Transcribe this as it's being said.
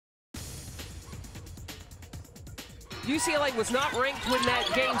UCLA was not ranked when that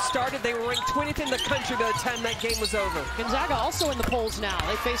game started. They were ranked 20th in the country by the time that game was over. Gonzaga also in the polls now.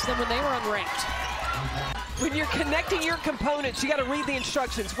 They faced them when they were unranked. When you're connecting your components, you got to read the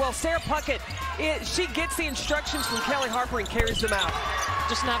instructions. Well, Sarah Puckett, she gets the instructions from Kelly Harper and carries them out.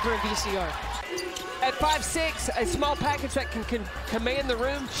 Just not for a VCR. At 5'6", a small package that can command the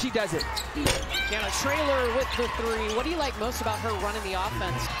room, she does it. Kayana Traylor with the three. What do you like most about her running the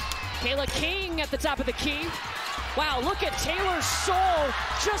offense? Kayla King at the top of the key. Wow, look at Taylor's soul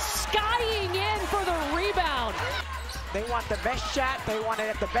just skying in for the rebound. They want the best shot. They want it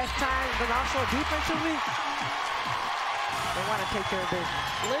at the best time, but also defensively, they want to take care of business.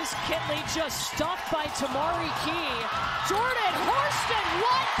 Liz Kitley just stuffed by Tamari Key. Jordan Horston,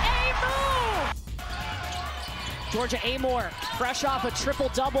 what a move! Georgia Amore, fresh off a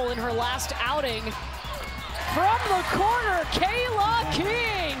triple-double in her last outing. From the corner, Kayla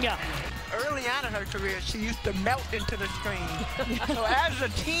King. Early on in her career, she used to melt into the screen. So as a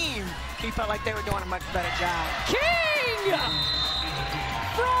team, he felt like they were doing a much better job. King!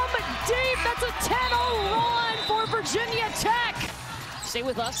 From deep, that's a 10-0 run for Virginia Tech. Stay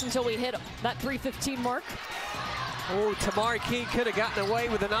with us until we hit that 3:15 mark. Oh, Tamari King could have gotten away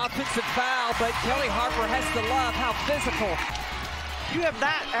with an offensive foul, but Kelly Harper has to love how physical. You have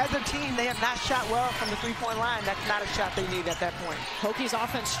not, as a team, they have not shot well from the three-point line. That's not a shot they need at that point. Hokies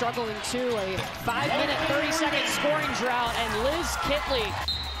offense struggling too. A 5-minute, 30-second scoring drought, and Liz Kitley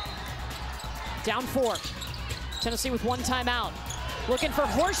down 4. Tennessee with one timeout. Looking for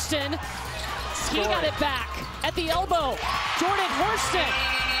Horston. He got it back at the elbow. Jordan Horston.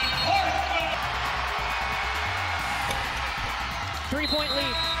 3-point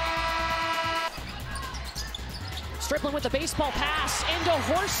lead. Strickland with the baseball pass into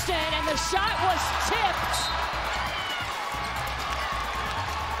Horston, and the shot was tipped.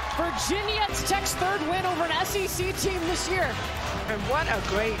 Virginia Tech's third win over an SEC team this year. And what a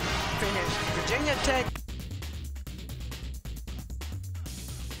great finish. Virginia Tech